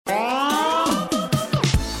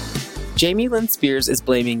Jamie Lynn Spears is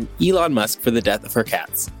blaming Elon Musk for the death of her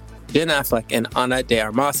cats. Ben Affleck and Ana de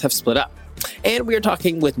Armas have split up. And we are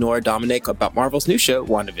talking with Nora Dominic about Marvel's new show,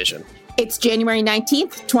 WandaVision. It's January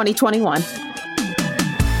 19th, 2021.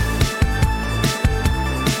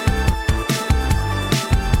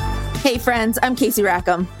 Hey friends, I'm Casey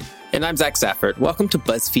Rackham. And I'm Zach Stafford. Welcome to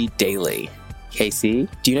BuzzFeed Daily. Casey,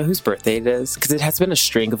 do you know whose birthday it is? Because it has been a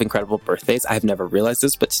string of incredible birthdays. I've never realized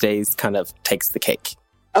this, but today's kind of takes the cake.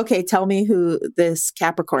 Okay, tell me who this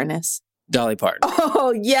Capricorn is. Dolly Parton.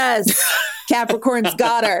 Oh, yes. Capricorn's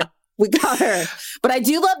got her. We got her. But I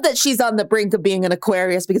do love that she's on the brink of being an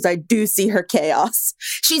Aquarius because I do see her chaos.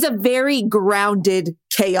 She's a very grounded,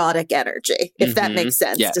 chaotic energy, if that makes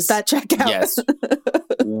sense. Yes. Does that check out? Yes.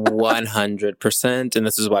 100%. And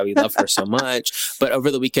this is why we love her so much. But over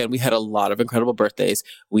the weekend, we had a lot of incredible birthdays.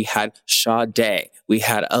 We had Sade. We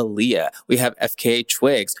had Aaliyah. We have FKA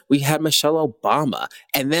Twigs. We had Michelle Obama.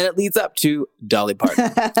 And then it leads up to Dolly Parton.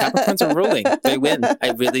 Capricorns are ruling. They win.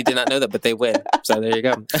 I really did not know that, but they win. So there you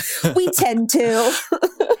go. We tend to.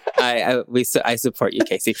 I support you,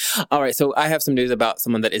 Casey. All right, so I have some news about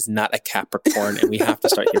someone that is not a Capricorn, and we have to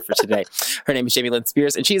start here for today. Her name is Jamie Lynn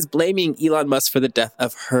Spears, and she is blaming Elon Musk for the death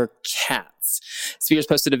of her cats. Spears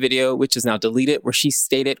posted a video, which is now deleted, where she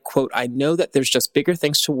stated, quote, "I know that there's just bigger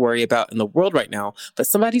things to worry about in the world right now, but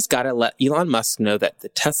somebody's got to let Elon Musk know that the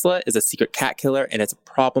Tesla is a secret cat killer, and it's a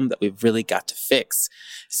problem that we've really got to fix."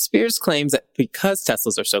 Spears claims that because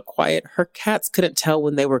Teslas are so quiet, her cats couldn't tell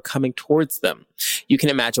when they were coming towards them. You can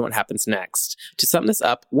imagine what happens next. To sum this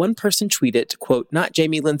up, one person tweeted, quote, "Not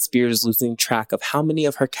Jamie Lynn Spears losing track of how many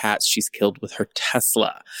of her cats she's killed with her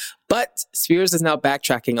Tesla." But Spears is now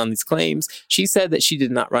backtracking on these claims. She said that she did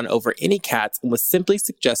not run over any cats and was simply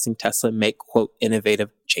suggesting Tesla make, quote, "innovative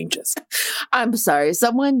changes." I'm sorry.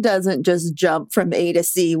 Someone doesn't just jump from A to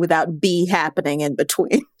C without B happening in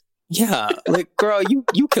between. Yeah, like, girl, you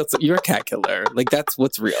killed you're a cat killer. Like, that's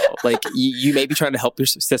what's real. Like, you may be trying to help your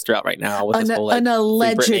sister out right now with this whole, like, an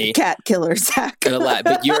alleged cat killer, Zach.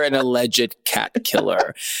 But you're an alleged cat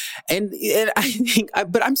killer. And I think,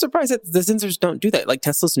 but I'm surprised that the sensors don't do that. Like,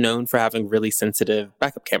 Tesla's known for having really sensitive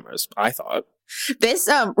backup cameras, I thought. This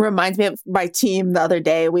reminds me of my team the other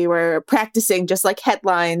day. We were practicing just like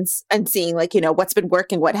headlines and seeing like, what's been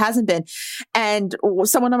working, what hasn't been. And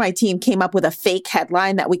someone on my team came up with a fake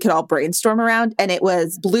headline that we could all brainstorm around. And it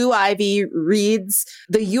was Blue Ivy reads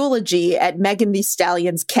the eulogy at Megan Thee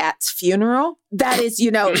Stallion's cat's funeral. That is,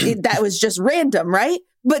 that was just random, right?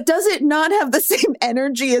 But does it not have the same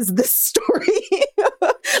energy as this story?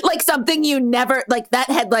 Like something you never, like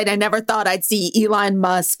that headline, I never thought I'd see Elon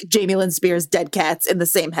Musk, Jamie Lynn Spears, dead cats in the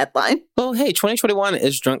same headline. Well, hey, 2021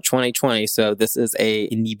 is drunk 2020. So this is a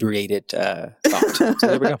inebriated thought. So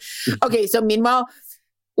there we go. Okay, so meanwhile,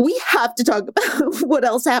 we have to talk about what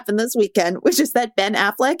else happened this weekend, which is that Ben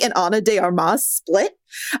Affleck and Ana de Armas split.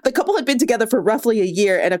 The couple had been together for roughly a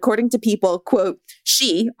year, and according to People, quote,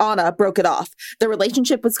 Ana, broke it off. The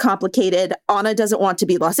relationship was complicated. Ana doesn't want to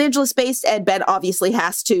be Los Angeles-based, and Ben obviously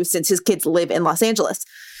has to since his kids live in Los Angeles.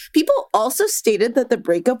 People also stated that the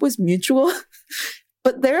breakup was mutual.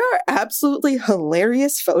 But there are absolutely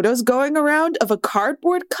hilarious photos going around of a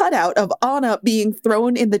cardboard cutout of Ana being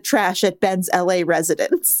thrown in the trash at Ben's LA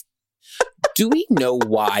residence. Do we know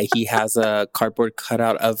why he has a cardboard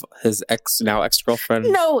cutout of his now ex-girlfriend?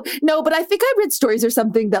 No, but I think I read stories or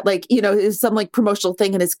something that like, is some like promotional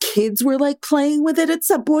thing and his kids were like playing with it at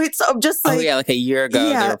some point. So I'm just like... Oh yeah, like a year ago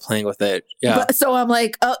they were playing with it. Yeah. So I'm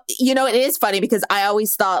like, it is funny because I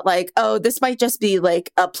always thought like, this might just be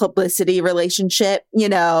like a publicity relationship,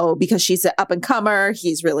 because she's an up and comer.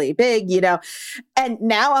 He's really big, And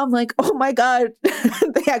now I'm like, oh my God,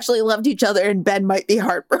 they actually loved each other and Ben might be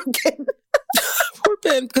heartbroken. Poor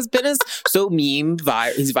Ben, because Ben is so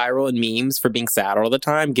he's viral in memes for being sad all the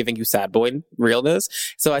time, giving you sad boy realness.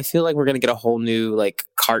 So I feel like we're going to get a whole new like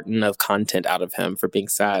carton of content out of him for being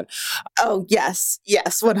sad. Oh, yes,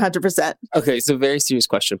 100%. Okay, so very serious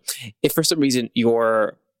question. If for some reason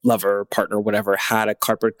your lover, partner, whatever, had a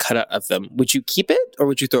cardboard cutout of them, would you keep it or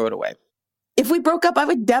would you throw it away? If we broke up, I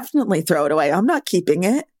would definitely throw it away. I'm not keeping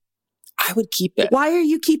it. I would keep it. Why are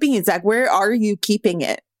you keeping it, Zach? Where are you keeping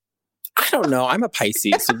it? I don't know. I'm a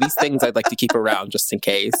Pisces, so these things I'd like to keep around just in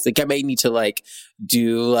case. Like I may need to like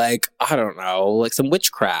do like, I don't know, like some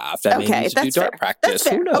witchcraft. I may need to do dark practice.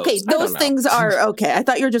 Who knows? Okay, those things are okay. I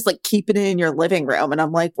thought you were just like keeping it in your living room. And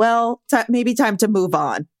I'm like, well, maybe time to move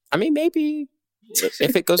on. I mean, maybe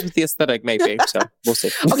if it goes with the aesthetic, maybe. So we'll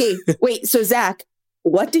see. Okay, wait. So Zach,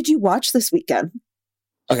 what did you watch this weekend?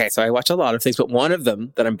 Okay, so I watch a lot of things, but one of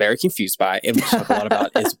them that I'm very confused by and we talk a lot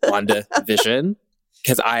about is WandaVision.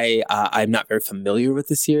 because I'm not very familiar with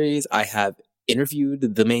the series. I have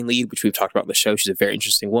interviewed the main lead, which we've talked about on the show. She's a very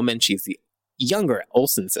interesting woman. She's the younger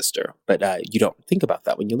Olsen sister, but you don't think about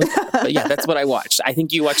that when you look at it. But yeah, that's what I watched. I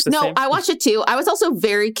think you watched the same. No, I watched it too. I was also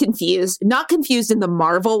very confused, not confused in the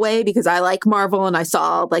Marvel way because I like Marvel and I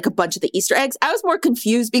saw like a bunch of the Easter eggs. I was more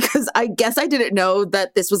confused because I guess I didn't know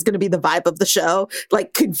that this was going to be the vibe of the show.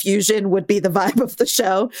 Like confusion would be the vibe of the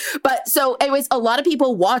show. But so anyways, a lot of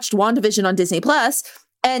people watched WandaVision on Disney Plus,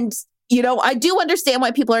 and I do understand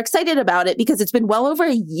why people are excited about it because it's been well over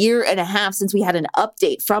a year and a half since we had an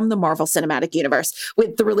update from the Marvel Cinematic Universe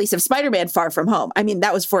with the release of Spider-Man Far From Home. I mean,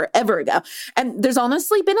 that was forever ago. And there's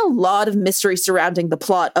honestly been a lot of mystery surrounding the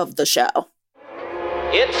plot of the show.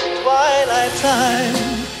 It's twilight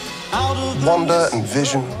time. Wanda and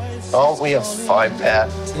Vision, aren't we a five-pair?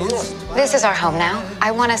 This is our home now.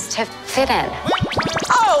 I want us to fit in.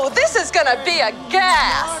 Oh, this is gonna be a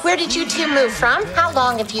gas! Where did you two move from? How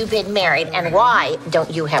long have you been married? And why don't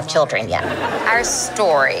you have children yet? Our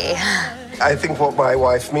story. I think what my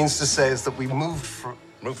wife means to say is that we moved from...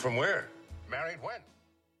 Moved from where? Married when?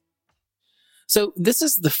 So this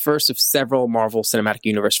is the first of several Marvel Cinematic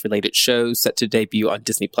Universe related shows set to debut on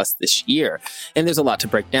Disney Plus this year. And there's a lot to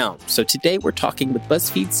break down. So today we're talking with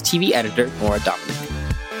BuzzFeed's TV editor, Nora Dominic.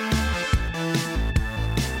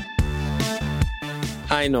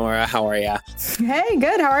 Hi, Nora. How are ya? Hey,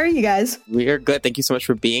 good. How are you guys? We are good. Thank you so much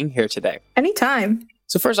for being here today. Anytime.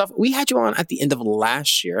 So first off, we had you on at the end of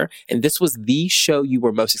last year, and this was the show you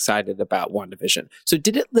were most excited about, WandaVision. So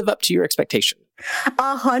did it live up to your expectation?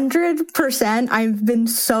 100%. I've been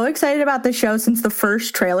so excited about the show since the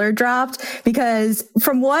first trailer dropped because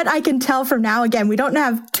from what I can tell from now, again, we don't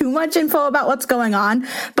have too much info about what's going on,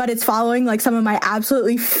 but it's following like some of my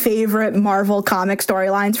absolutely favorite Marvel comic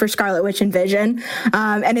storylines for Scarlet Witch and Vision.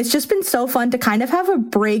 And it's just been so fun to kind of have a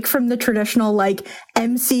break from the traditional like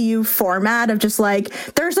MCU format of just like,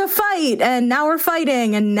 there's a fight and now we're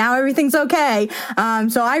fighting and now everything's okay.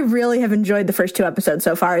 So I really have enjoyed the first 2 episodes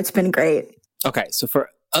so far. It's been great. Okay, so for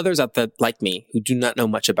others out there like me who do not know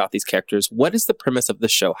much about these characters, what is the premise of the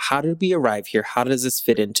show? How did we arrive here? How does this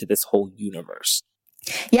fit into this whole universe?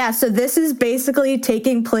 Yeah, so this is basically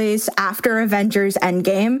taking place after Avengers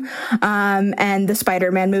Endgame and the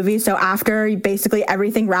Spider-Man movie. So after basically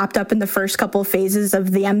everything wrapped up in the first couple phases of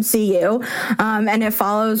the MCU. And it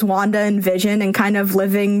follows Wanda and Vision and kind of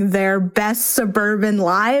living their best suburban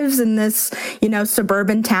lives in this,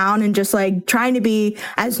 suburban town and just like trying to be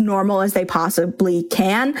as normal as they possibly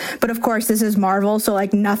can. But of course, this is Marvel. So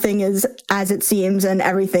like nothing is as it seems and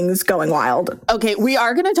everything's going wild. Okay, we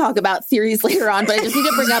are going to talk about theories later on, but I just need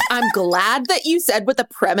to bring up, I'm glad that you said what the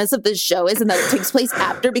premise of this show is and that it takes place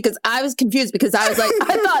after, because I was confused because I was like,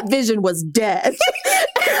 I thought Vision was dead.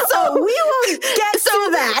 So we will get to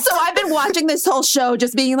that. So I've been watching this whole show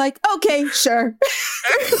just being like, okay, sure.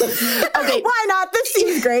 Okay. Why not? This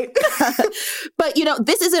seems great. But,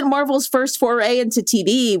 this isn't Marvel's first foray into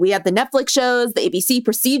TV. We have the Netflix shows, the ABC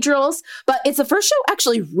procedurals, but it's the first show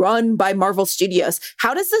actually run by Marvel Studios.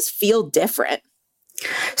 How does this feel different?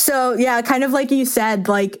 So, yeah, kind of like you said,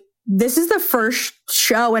 like, this is the first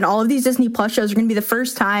show, and all of these Disney Plus shows are going to be the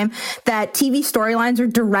first time that TV storylines are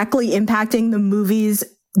directly impacting the movies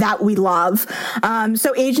that we love.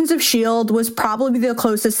 So Agents of S.H.I.E.L.D. was probably the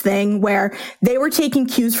closest thing where they were taking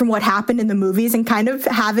cues from what happened in the movies and kind of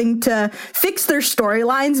having to fix their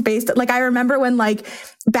storylines based, like, I remember when, like,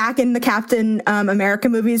 back in the Captain America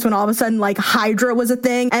movies when all of a sudden like Hydra was a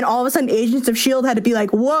thing and all of a sudden Agents of S.H.I.E.L.D. had to be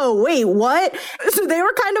like, whoa, wait, what? So they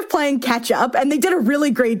were kind of playing catch up and they did a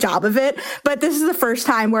really great job of it. But this is the first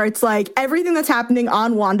time where it's like everything that's happening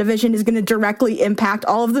on WandaVision is going to directly impact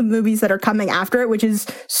all of the movies that are coming after it, which is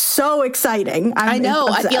so exciting. I know.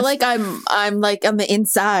 Obsessed. I feel like I'm like on the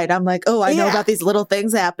inside. I'm like, oh, I know about these little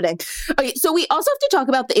things happening. Okay, so we also have to talk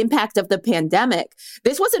about the impact of the pandemic.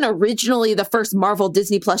 This wasn't originally the first Marvel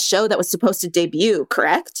Disney Plus show that was supposed to debut,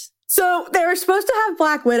 correct? So they were supposed to have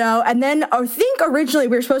Black Widow, and then I think originally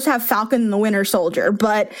we were supposed to have Falcon and the Winter Soldier,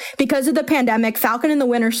 but because of the pandemic, Falcon and the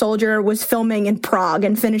Winter Soldier was filming in Prague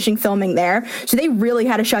and finishing filming there. So they really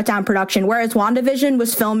had to shut down production, whereas WandaVision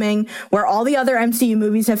was filming where all the other MCU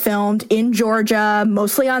movies have filmed in Georgia,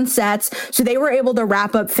 mostly on sets. So they were able to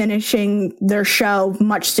wrap up finishing their show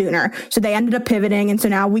much sooner. So they ended up pivoting, and so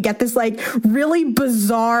now we get this like really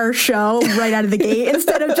bizarre show right out of the gate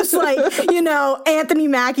instead of just like, Anthony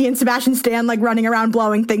Mackie and Sebastian Stan like running around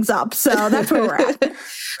blowing things up. So that's where we're at.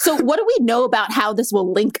 So what do we know about how this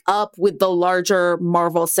will link up with the larger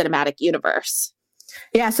Marvel Cinematic Universe?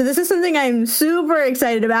 Yeah, so this is something I'm super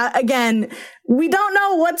excited about. Again, we don't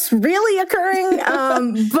know what's really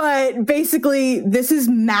occurring, but basically this is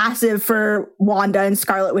massive for Wanda and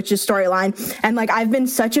Scarlet Witch's storyline. And like, I've been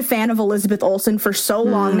such a fan of Elizabeth Olsen for so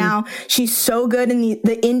long now. She's so good in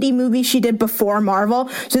the indie movie she did before Marvel.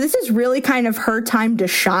 So this is really kind of her time to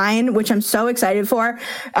shine, which I'm so excited for.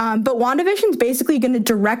 But WandaVision's basically going to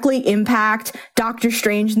directly impact Doctor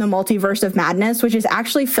Strange in the Multiverse of Madness, which is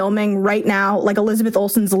actually filming right now. Like, Elizabeth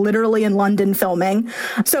Olsen's literally in London filming.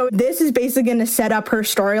 So this is basically going to set up her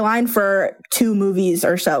storyline for 2 movies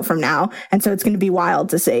or so from now. And so it's going to be wild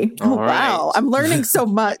to see. Oh, wow. I'm learning so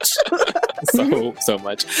much. so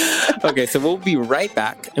much. Okay, so we'll be right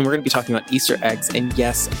back, and we're going to be talking about Easter eggs. And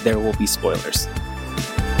yes, there will be spoilers.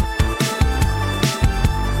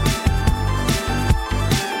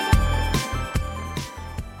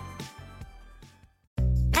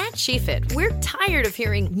 At SheFit, we're tired of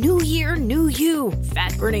hearing new year, new you,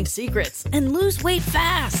 fat-burning secrets, and lose weight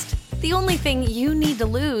fast. The only thing you need to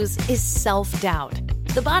lose is self-doubt.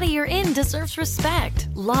 The body you're in deserves respect,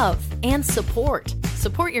 love, and support.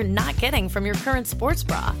 Support you're not getting from your current sports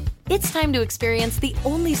bra. It's time to experience the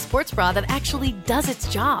only sports bra that actually does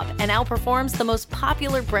its job and outperforms the most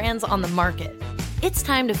popular brands on the market. It's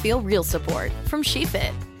time to feel real support from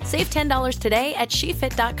SheFit. Save $10 today at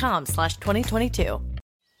SheFit.com/2022.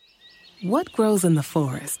 What grows in the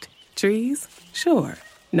forest? Trees? Sure.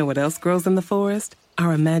 Know what else grows in the forest?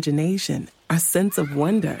 Our imagination, our sense of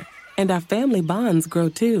wonder, and our family bonds grow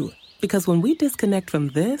too. Because when we disconnect from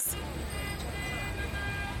this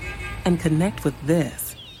and connect with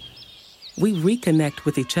this, we reconnect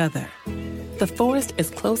with each other. The forest is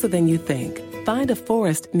closer than you think. Find a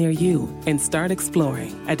forest near you and start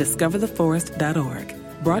exploring at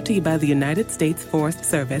discovertheforest.org. Brought to you by the United States Forest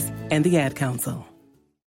Service and the Ad Council.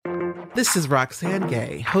 This is Roxane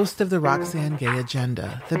Gay, host of the Roxane Gay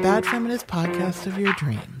Agenda, the bad feminist podcast of your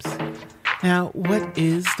dreams. Now, what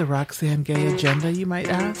is the Roxane Gay Agenda, you might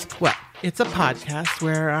ask? Well, it's a podcast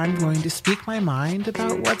where I'm going to speak my mind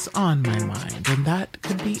about what's on my mind, and that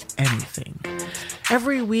could be anything.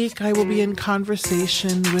 Every week, I will be in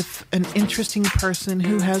conversation with an interesting person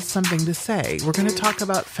who has something to say. We're going to talk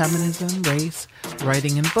about feminism, race,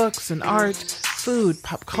 writing in books and art, food,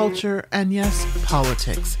 pop culture, and yes,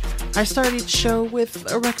 politics. I start each show with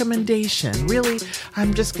a recommendation. Really,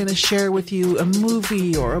 I'm just going to share with you a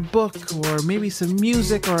movie or a book or maybe some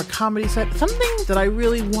music or a comedy set, something that I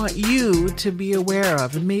really want you to be aware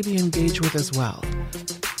of and maybe engage with as well.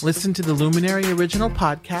 Listen to the Luminary original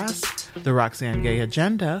podcast, The Roxane Gay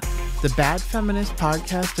Agenda, the bad feminist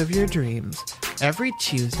podcast of your dreams, every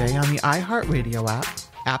Tuesday on the iHeartRadio app,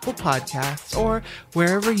 Apple Podcasts, or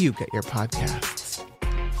wherever you get your podcasts.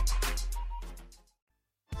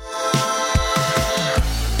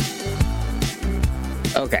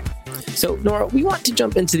 Okay, so Nora, we want to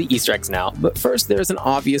jump into the Easter eggs now, but first there's an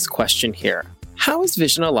obvious question here. How is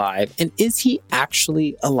Vision alive, and is he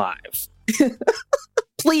actually alive?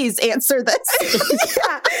 Please answer this.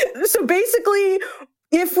 Yeah. So basically,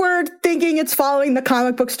 if we're thinking it's following the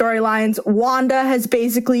comic book storylines, Wanda has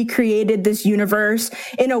basically created this universe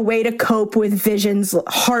in a way to cope with Vision's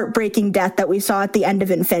heartbreaking death that we saw at the end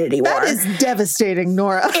of Infinity War. That is devastating,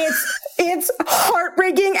 Nora. It's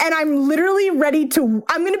heartbreaking, and I'm literally I'm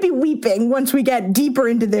going to be weeping once we get deeper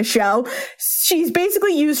into this show. She's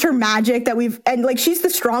basically used her magic she's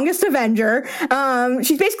the strongest Avenger.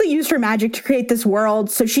 She's basically used her magic to create this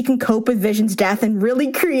world so she can cope with Vision's death and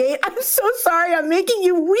really create, I'm so sorry, I'm making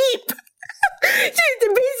you weep.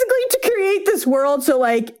 Basically to create this world so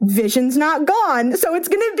Vision's not gone. So it's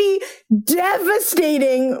going to be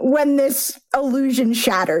devastating when this illusion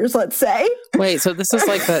shatters, let's say. Wait, so this is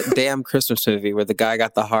like that damn Christmas movie where the guy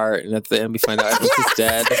got the heart and at the end we find out he's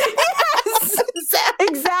dead. Yes,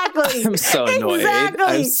 exactly. I'm so annoyed. Exactly.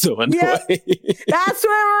 I'm so annoyed. Yep. That's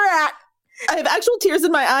where we're at. I have actual tears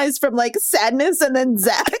in my eyes from sadness and then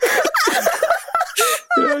Zach.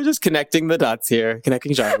 I'm just connecting the dots here,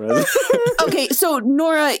 connecting genres. Okay, so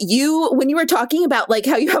Nora, when you were talking about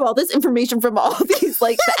how you have all this information from all these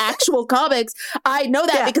the actual comics, I know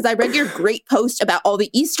that because I read your great post about all the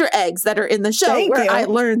Easter eggs that are in the show. Thank you. I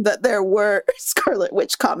learned that there were Scarlet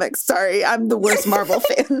Witch comics. Sorry, I'm the worst Marvel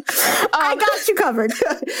fan. I got you covered.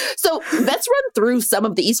 So let's run through some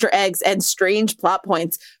of the Easter eggs and strange plot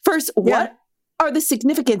points. First, what are the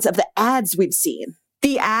significance of the ads we've seen?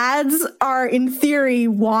 the ads are, in theory,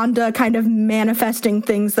 Wanda kind of manifesting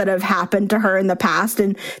things that have happened to her in the past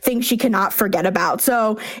and things she cannot forget about.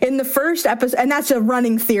 So in the first episode, and that's a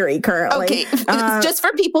running theory currently. Okay, just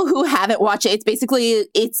for people who haven't watched it,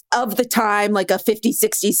 it's of the time, like a 50s,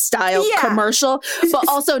 60s style commercial. But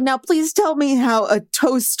also, now please tell me how a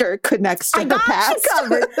toaster connects to the past.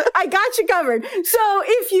 I got you covered. So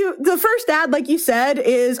the first ad, like you said,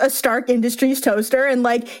 is a Stark Industries toaster. And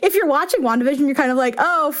like, if you're watching WandaVision, you're kind of like,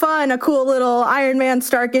 oh, fun, a cool little Iron Man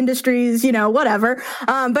Stark Industries, whatever.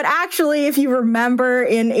 But actually, if you remember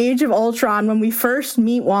in Age of Ultron, when we first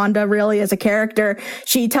meet Wanda really as a character,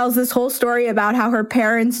 she tells this whole story about how her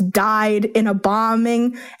parents died in a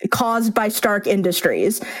bombing caused by Stark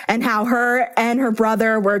Industries and how her and her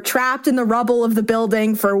brother were trapped in the rubble of the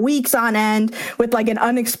building for weeks on end with like an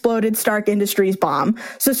unexploded Stark Industries bomb.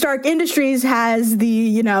 So Stark Industries has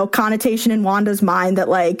the, connotation in Wanda's mind that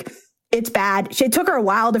like, it's bad. It took her a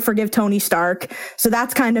while to forgive Tony Stark. So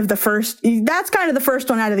that's kind of the first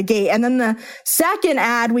one out of the gate. And then the second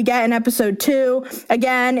ad we get in episode 2,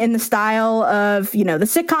 again, in the style of, the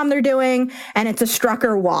sitcom they're doing. And it's a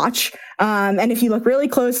Strucker watch. And if you look really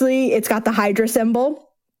closely, it's got the Hydra symbol.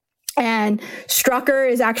 And Strucker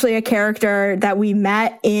is actually a character that we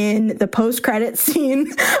met in the post-credit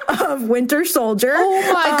scene of Winter Soldier.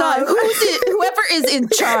 Oh my God. Whoever is in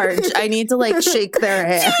charge, I need to shake their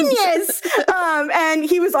hand. Genius! And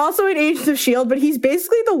he was also in Agents of S.H.I.E.L.D., but he's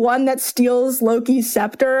basically the one that steals Loki's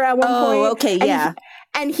scepter at one point. Oh, okay, yeah.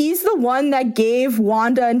 And he's the one that gave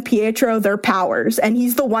Wanda and Pietro their powers. And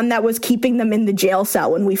he's the one that was keeping them in the jail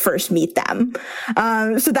cell when we first meet them.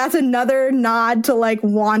 So that's another nod to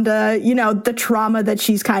Wanda, the trauma that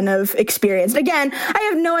she's kind of experienced. Again, I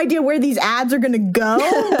have no idea where these ads are going to go,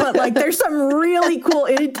 but there's some really cool,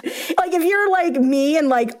 if you're like me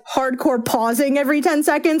and hardcore pausing every 10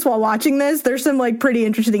 seconds while watching this, there's some pretty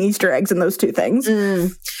interesting Easter eggs in those two things.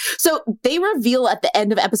 So they reveal at the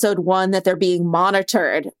end of episode 1 that they're being monitored,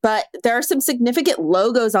 but there are some significant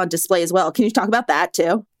logos on display as well. Can you talk about that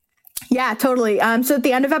too? Yeah, totally. So at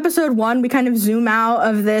the end of episode 1, we kind of zoom out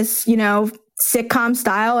of this, sitcom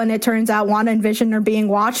style, and it turns out Wanda and Vision are being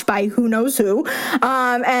watched by who knows who.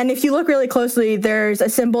 And if you look really closely, there's a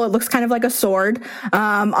symbol. It looks kind of like a sword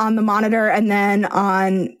on the monitor and then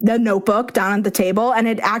on the notebook down on the table. And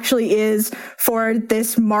it actually is for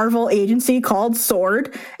this Marvel agency called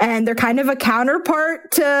SWORD. And they're kind of a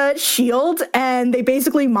counterpart to S.H.I.E.L.D. And they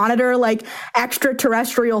basically monitor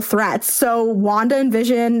extraterrestrial threats. So Wanda and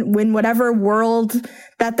Vision, in whatever world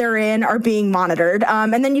that they're in, are being monitored.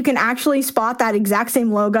 And then you can actually spot that exact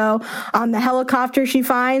same logo on the helicopter she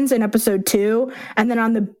finds in episode 2, and then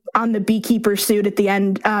on the beekeeper suit at the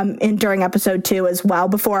end during episode 2 as well,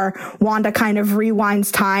 before Wanda kind of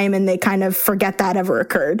rewinds time and they kind of forget that ever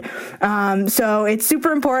occurred. So it's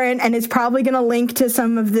super important, and it's probably going to link to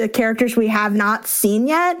some of the characters we have not seen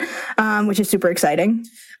yet, which is super exciting.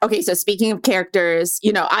 Okay, so speaking of characters,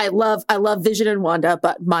 I love Vision and Wanda,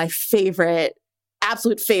 but my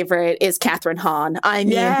absolute favorite is Catherine Hahn. I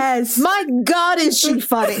mean, yes. My God, is she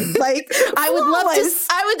funny? I would love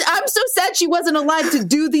to. I'm so sad she wasn't alive to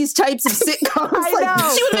do these types of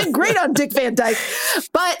sitcoms. She would have been great on Dick Van Dyke.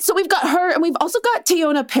 But so we've got her, and we've also got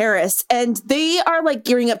Teyonah Parris, and they are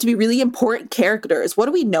gearing up to be really important characters. What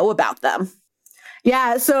do we know about them?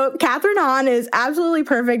 Yeah, so Catherine Hahn is absolutely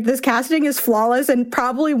perfect. This casting is flawless and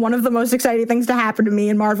probably one of the most exciting things to happen to me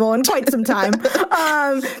in Marvel in quite some time.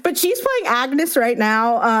 But she's playing Agnes right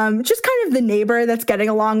now, just kind of the neighbor that's getting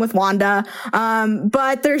along with Wanda.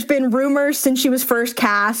 But there's been rumors since she was first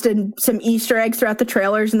cast and some Easter eggs throughout the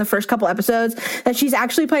trailers in the first couple episodes that she's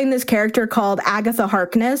actually playing this character called Agatha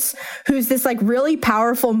Harkness, who's this really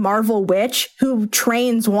powerful Marvel witch who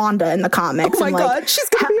trains Wanda in the comics. Oh my God, she's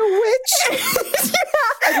going to be a witch.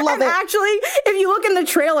 I love it. Actually, if you look in the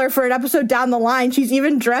trailer for an episode down the line, she's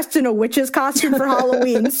even dressed in a witch's costume for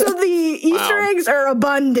Halloween. So the Easter eggs are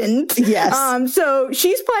abundant. Yes. So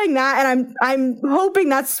she's playing that, and I'm hoping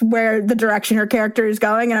that's where the direction her character is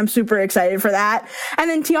going, and I'm super excited for that. And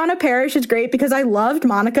then Teyonah Parris is great because I loved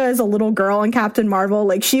Monica as a little girl in Captain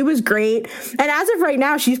Marvel. She was great. And as of right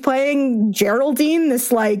now, she's playing Geraldine,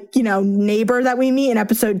 this neighbor that we meet in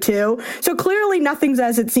episode 2. So clearly nothing's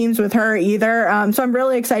as it seems with her either. So I'm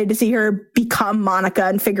really excited to see her become Monica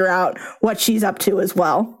and figure out what she's up to as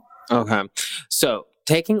well. Okay. So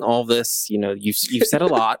taking all this, you've said a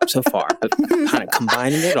lot so far, but kind of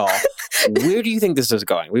combining it all, where do you think this is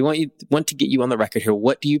going? We want to get you on the record here.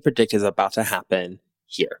 What do you predict is about to happen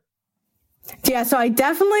here? Yeah, so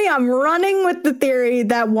I'm running with the theory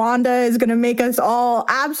that Wanda is going to make us all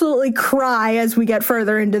absolutely cry as we get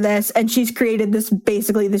further into this. And she's created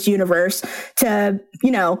this universe to,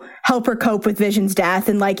 help her cope with Vision's death.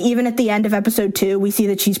 And like, even at the end of episode 2, we see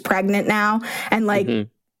that she's pregnant now. And like,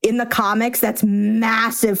 in the comics, that's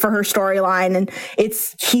massive for her storyline, and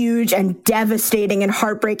it's huge and devastating and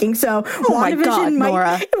heartbreaking. So WandaVision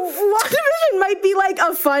might be like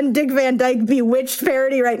a fun Dick Van Dyke Bewitched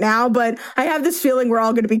parody right now, but I have this feeling we're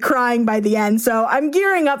all going to be crying by the end. So I'm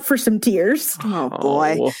gearing up for some tears. Oh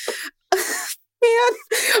boy. Man.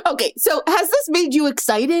 Okay, so has this made you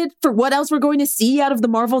excited for what else we're going to see out of the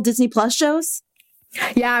Marvel Disney Plus shows?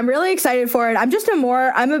 Yeah, I'm really excited for it. I'm a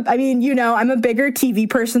bigger TV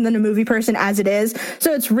person than a movie person as it is.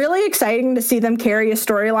 So it's really exciting to see them carry a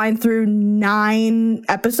storyline through 9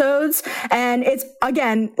 episodes. And it's,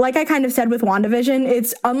 again, like I kind of said with WandaVision,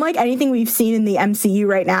 it's unlike anything we've seen in the MCU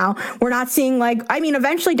right now. We're not seeing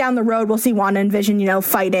eventually down the road, we'll see Wanda and Vision,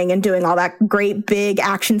 fighting and doing all that great big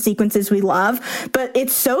action sequences we love. But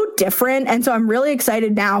it's so different. And so I'm really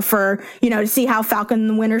excited now for, to see how Falcon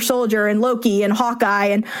and the Winter Soldier and Loki and Hawkeye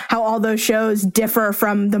and how all those shows differ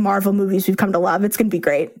from the Marvel movies we've come to love. It's going to be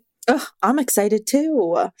great. Oh, I'm excited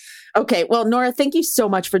too. Okay, well, Nora, thank you so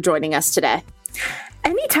much for joining us today.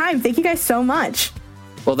 Anytime. Thank you guys so much.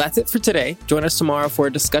 Well, that's it for today. Join us tomorrow for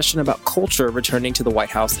a discussion about culture returning to the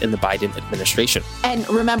White House in the Biden administration. And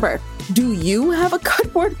remember, do you have a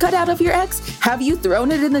cardboard cutout of your ex? Have you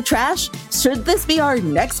thrown it in the trash? Should this be our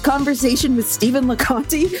next conversation with Stephen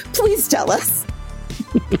LeConte? Please tell us.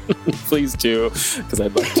 Please do, because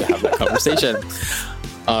I'd love to have that conversation.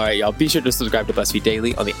 All right, y'all. Be sure to subscribe to BuzzFeed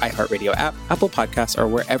Daily on the iHeartRadio app, Apple Podcasts, or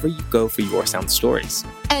wherever you go for your sound stories.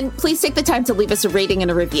 And please take the time to leave us a rating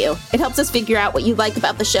and a review. It helps us figure out what you like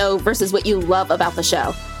about the show versus what you love about the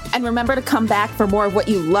show. And remember to come back for more of what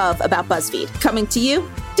you love about BuzzFeed, coming to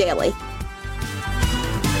you daily.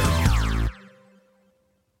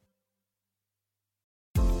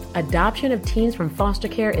 Adoption of teens from foster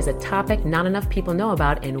care is a topic not enough people know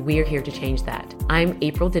about, and we're here to change that. I'm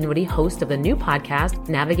April Dinwiddie, host of the new podcast,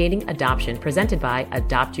 Navigating Adoption, presented by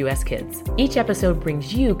Adopt US Kids. Each episode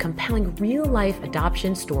brings you compelling real-life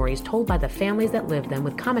adoption stories told by the families that live them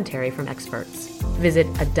with commentary from experts. Visit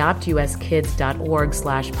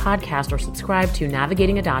adoptuskids.org/podcast or subscribe to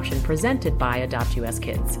Navigating Adoption, presented by Adopt US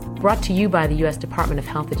Kids. Brought to you by the U.S. Department of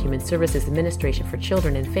Health and Human Services Administration for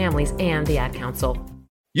Children and Families and the Ad Council.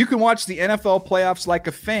 You can watch the NFL playoffs like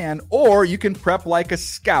a fan, or you can prep like a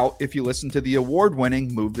scout if you listen to the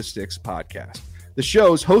award-winning Move the Sticks podcast. The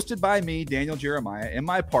show's hosted by me, Daniel Jeremiah, and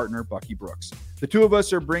my partner, Bucky Brooks. The two of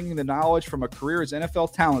us are bringing the knowledge from a career as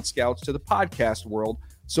NFL talent scouts to the podcast world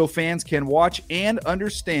so fans can watch and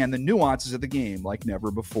understand the nuances of the game like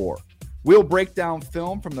never before. We'll break down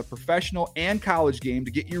film from the professional and college game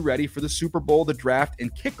to get you ready for the Super Bowl, the draft,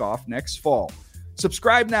 and kickoff next fall.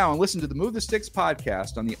 Subscribe now and listen to the Move the Sticks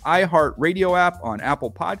podcast on the iHeartRadio app, on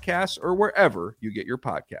Apple Podcasts, or wherever you get your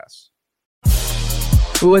podcasts.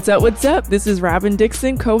 What's up? What's up? This is Robin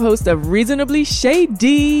Dixon, co-host of Reasonably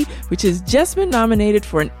Shady, which has just been nominated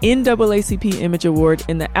for an NAACP Image Award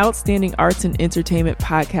in the Outstanding Arts and Entertainment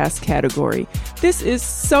Podcast category. This is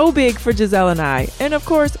so big for Giselle and I. And of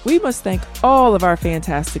course, we must thank all of our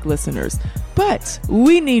fantastic listeners. But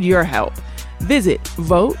we need your help. Visit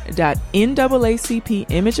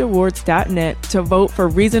vote.naacpimageawards.net to vote for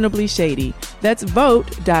Reasonably Shady. That's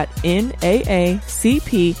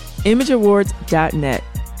vote.naacpimageawards.net.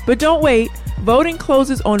 But don't wait. Voting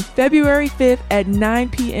closes on February 5th at 9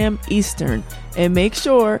 p.m. Eastern. And make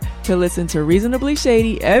sure to listen to Reasonably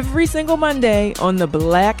Shady every single Monday on the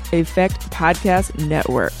Black Effect Podcast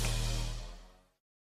Network.